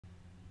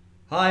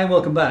Hi and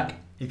welcome back.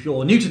 If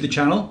you're new to the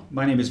channel,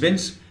 my name is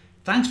Vince.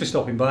 Thanks for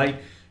stopping by.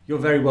 You're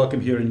very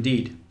welcome here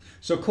indeed.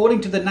 So according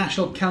to the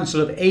National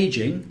Council of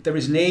Aging, there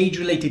is an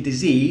age-related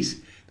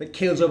disease that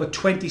kills over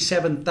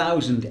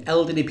 27,000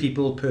 elderly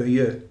people per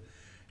year.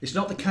 It's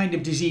not the kind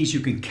of disease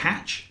you can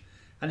catch,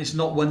 and it's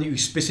not one that you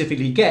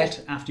specifically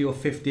get after your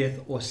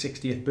 50th or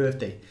 60th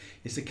birthday.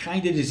 It's the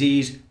kind of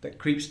disease that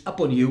creeps up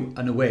on you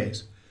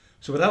unawares.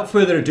 So without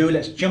further ado,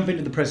 let's jump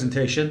into the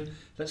presentation.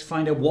 Let's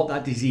find out what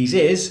that disease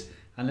is,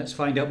 and let's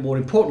find out, more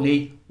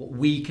importantly, what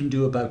we can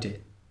do about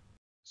it.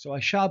 So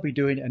I shall be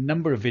doing a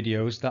number of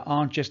videos that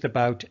aren't just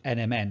about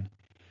NMN.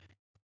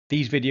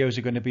 These videos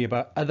are going to be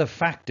about other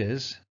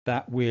factors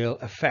that will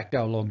affect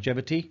our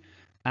longevity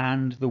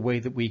and the way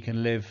that we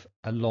can live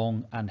a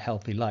long and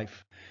healthy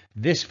life.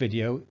 This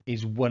video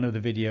is one of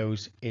the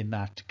videos in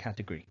that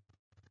category.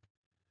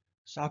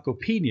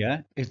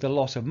 Sarcopenia is the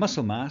loss of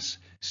muscle mass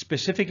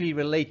specifically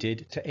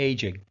related to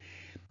aging.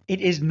 It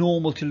is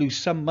normal to lose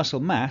some muscle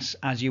mass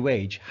as you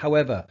age.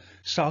 However,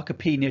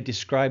 sarcopenia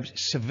describes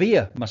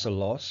severe muscle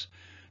loss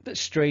that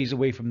strays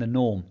away from the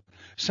norm.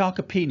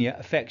 Sarcopenia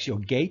affects your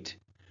gait,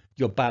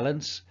 your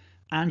balance,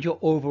 and your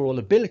overall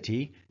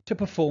ability to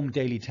perform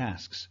daily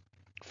tasks.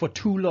 For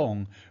too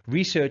long,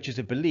 researchers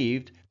have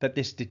believed that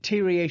this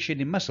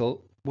deterioration in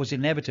muscle was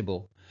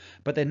inevitable,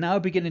 but they're now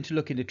beginning to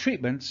look into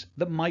treatments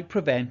that might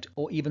prevent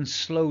or even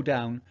slow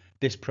down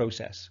this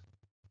process.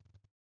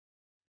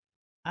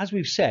 As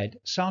we've said,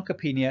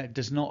 sarcopenia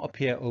does not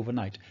appear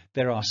overnight.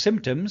 There are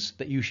symptoms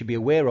that you should be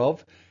aware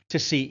of to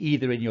see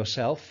either in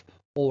yourself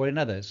or in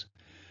others.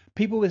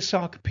 People with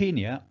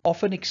sarcopenia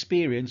often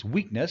experience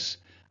weakness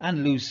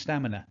and lose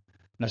stamina.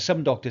 Now,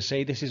 some doctors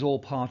say this is all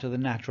part of the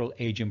natural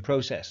aging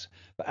process,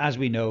 but as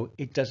we know,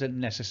 it doesn't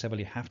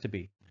necessarily have to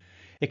be.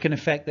 It can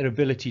affect their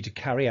ability to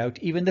carry out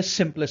even the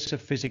simplest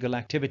of physical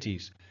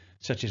activities,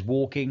 such as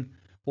walking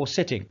or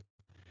sitting.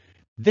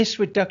 This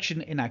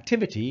reduction in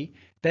activity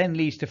then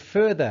leads to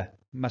further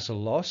muscle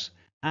loss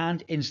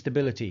and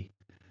instability.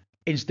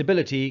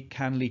 Instability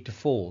can lead to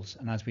falls,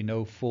 and as we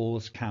know,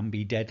 falls can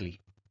be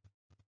deadly.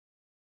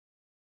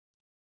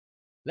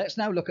 Let's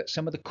now look at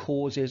some of the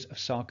causes of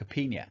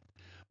sarcopenia.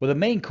 Well, the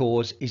main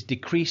cause is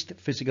decreased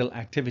physical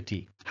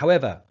activity.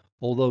 However,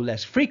 although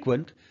less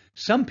frequent,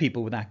 some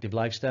people with active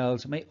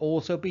lifestyles may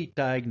also be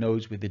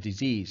diagnosed with the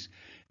disease.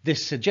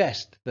 This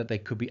suggests that there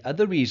could be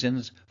other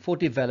reasons for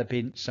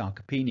developing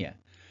sarcopenia.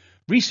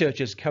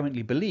 Researchers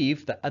currently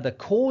believe that other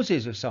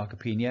causes of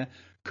sarcopenia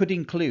could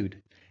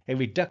include a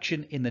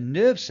reduction in the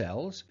nerve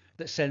cells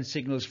that send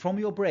signals from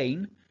your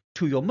brain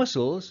to your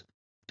muscles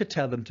to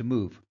tell them to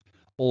move.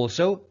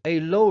 Also, a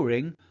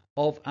lowering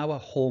of our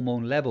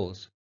hormone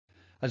levels,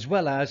 as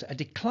well as a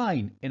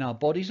decline in our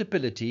body's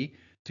ability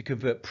to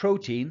convert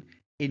protein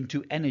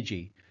into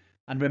energy.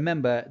 And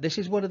remember, this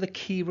is one of the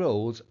key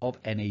roles of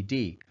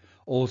NAD.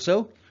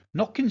 Also,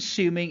 not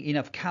consuming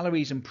enough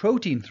calories and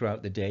protein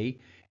throughout the day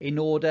in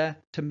order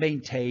to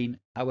maintain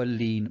our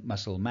lean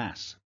muscle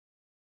mass.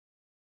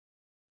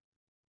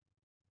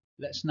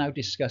 Let's now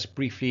discuss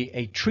briefly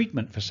a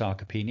treatment for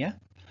sarcopenia.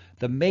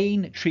 The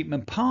main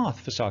treatment path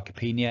for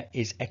sarcopenia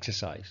is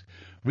exercise.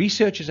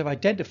 Researchers have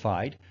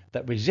identified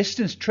that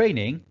resistance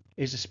training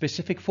is a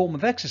specific form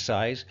of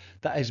exercise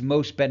that is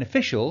most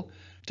beneficial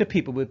to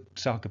people with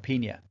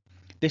sarcopenia.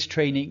 This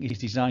training is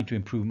designed to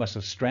improve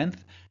muscle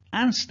strength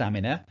and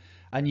stamina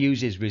and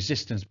uses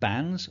resistance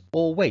bands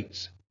or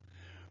weights.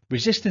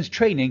 Resistance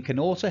training can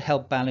also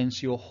help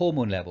balance your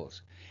hormone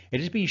levels. It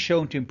has been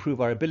shown to improve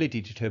our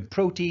ability to turn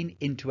protein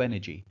into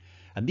energy,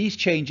 and these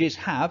changes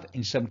have,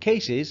 in some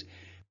cases,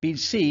 been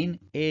seen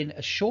in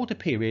a shorter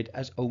period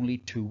as only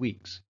 2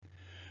 weeks.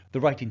 The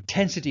right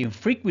intensity and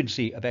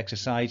frequency of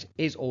exercise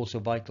is also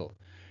vital.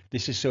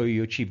 This is so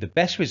you achieve the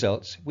best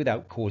results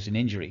without causing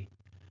injury.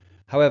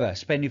 However,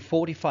 spending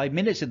 45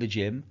 minutes at the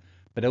gym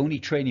but only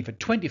training for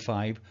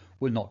 25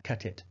 will not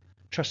cut it.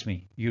 Trust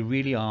me, you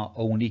really are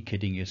only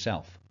kidding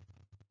yourself.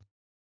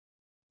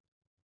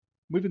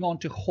 Moving on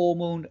to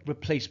hormone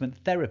replacement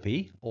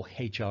therapy, or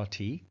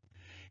HRT.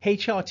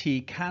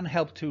 HRT can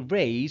help to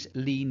raise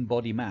lean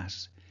body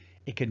mass.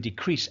 It can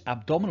decrease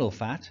abdominal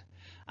fat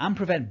and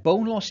prevent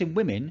bone loss in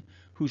women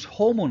whose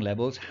hormone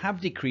levels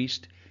have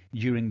decreased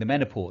during the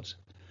menopause.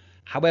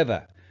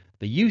 However,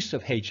 the use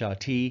of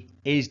HRT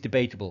is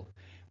debatable,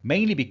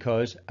 mainly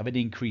because of an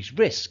increased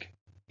risk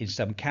in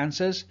some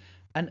cancers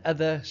and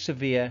other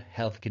severe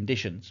health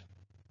conditions.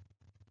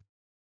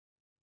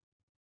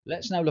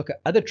 Let's now look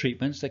at other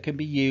treatments that can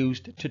be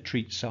used to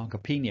treat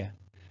sarcopenia.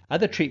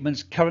 Other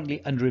treatments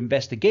currently under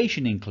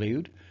investigation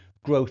include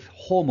growth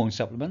hormone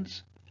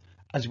supplements,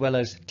 as well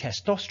as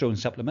testosterone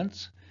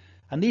supplements,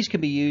 and these can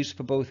be used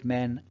for both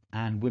men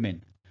and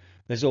women.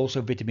 There's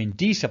also vitamin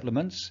D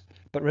supplements,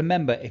 but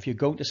remember, if you're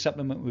going to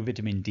supplement with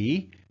vitamin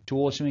D, to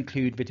also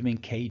include vitamin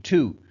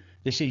K2.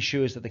 This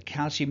ensures that the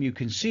calcium you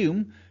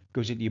consume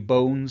goes into your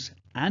bones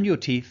and your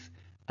teeth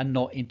and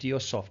not into your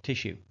soft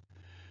tissue.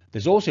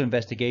 There's also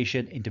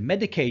investigation into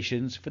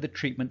medications for the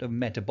treatment of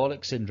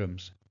metabolic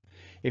syndromes.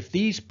 If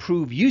these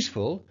prove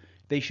useful,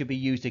 they should be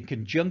used in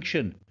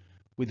conjunction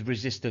with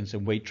resistance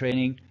and weight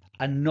training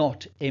and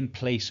not in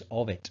place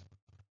of it.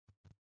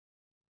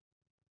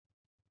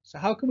 So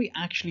how can we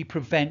actually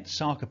prevent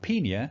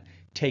sarcopenia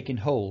taking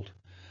hold?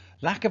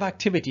 Lack of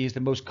activity is the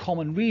most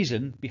common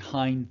reason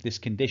behind this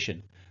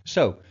condition.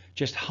 So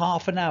just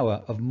half an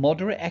hour of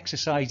moderate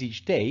exercise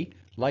each day,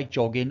 like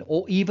jogging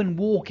or even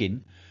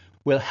walking,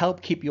 will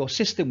help keep your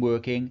system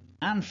working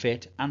and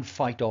fit and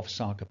fight off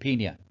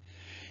sarcopenia.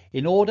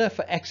 In order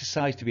for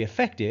exercise to be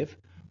effective,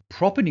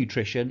 proper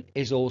nutrition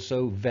is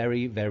also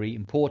very, very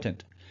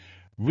important.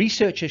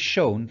 Research has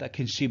shown that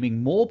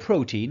consuming more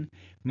protein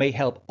may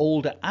help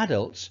older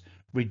adults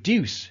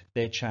reduce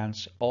their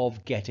chance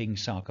of getting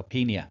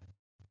sarcopenia.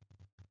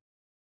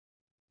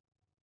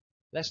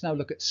 Let's now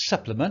look at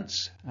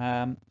supplements,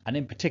 and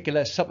in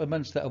particular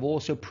supplements that have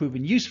also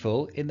proven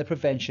useful in the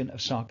prevention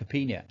of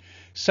sarcopenia.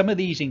 Some of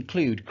these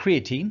include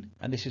creatine,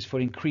 and this is for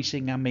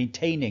increasing and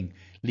maintaining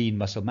lean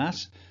muscle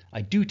mass.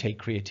 I do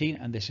take creatine,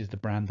 and this is the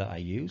brand that I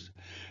use.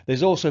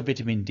 There's also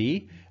vitamin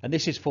D, and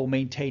this is for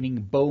maintaining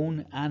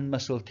bone and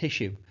muscle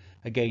tissue.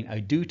 Again, I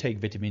do take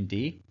vitamin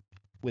D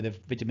with a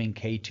vitamin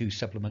K2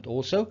 supplement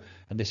also,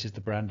 and this is the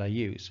brand I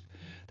use.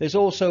 There's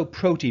also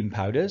protein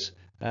powders.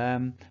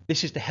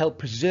 This is to help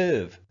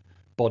preserve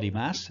body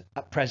mass.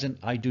 At present,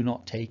 I do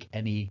not take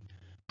any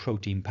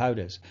protein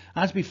powders.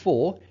 As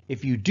before,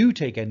 if you do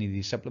take any of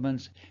these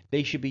supplements,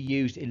 they should be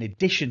used in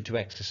addition to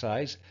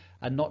exercise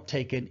and not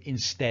taken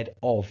instead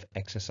of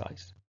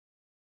exercise.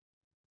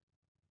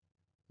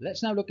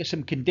 Let's now look at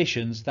some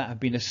conditions that have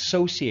been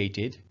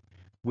associated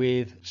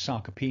with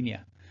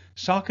sarcopenia.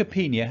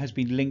 Sarcopenia has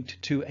been linked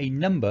to a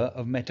number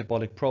of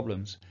metabolic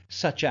problems,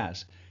 such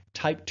as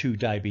type 2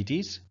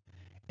 diabetes.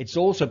 It's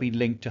also been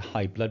linked to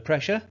high blood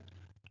pressure,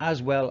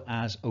 as well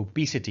as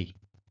obesity.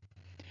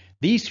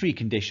 These three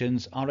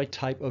conditions are a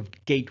type of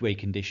gateway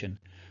condition,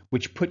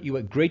 which put you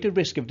at greater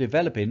risk of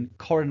developing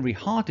coronary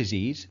heart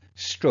disease,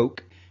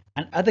 stroke,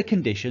 and other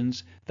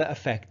conditions that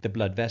affect the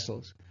blood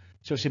vessels.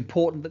 So it's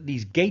important that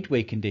these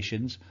gateway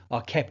conditions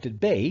are kept at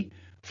bay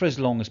for as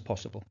long as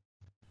possible.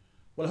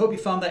 Well, I hope you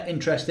found that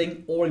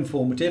interesting or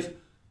informative,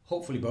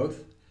 hopefully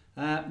both.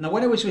 Now,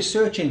 when I was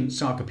researching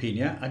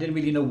sarcopenia, I didn't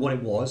really know what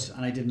it was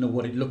and I didn't know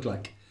what it looked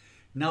like.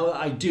 Now that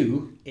I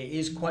do, it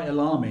is quite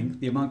alarming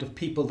the amount of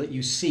people that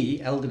you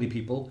see, elderly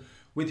people,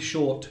 with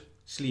short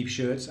sleeve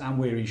shirts and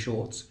wearing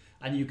shorts,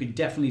 and you can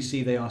definitely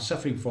see they are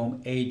suffering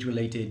from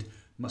age-related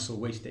muscle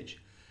wastage.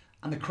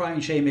 And the crying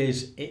shame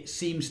is it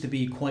seems to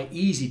be quite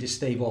easy to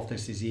stave off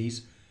this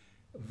disease.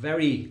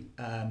 Very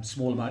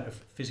small amount of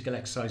physical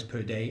exercise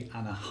per day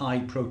and a high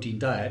protein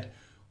diet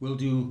will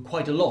do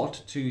quite a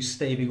lot to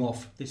staving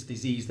off this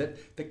disease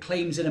that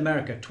claims in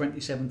America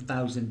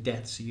 27,000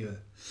 deaths a year.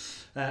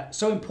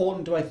 So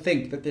important do I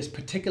think that this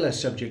particular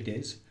subject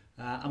is.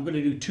 I'm going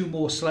to do 2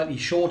 more slightly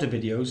shorter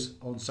videos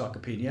on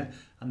sarcopenia,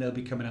 and they'll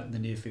be coming out in the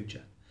near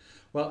future.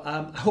 Well,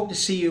 I hope to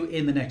see you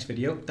in the next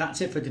video.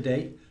 That's it for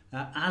today.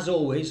 As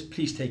always,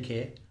 please take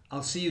care.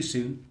 I'll see you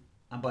soon,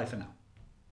 and bye for now.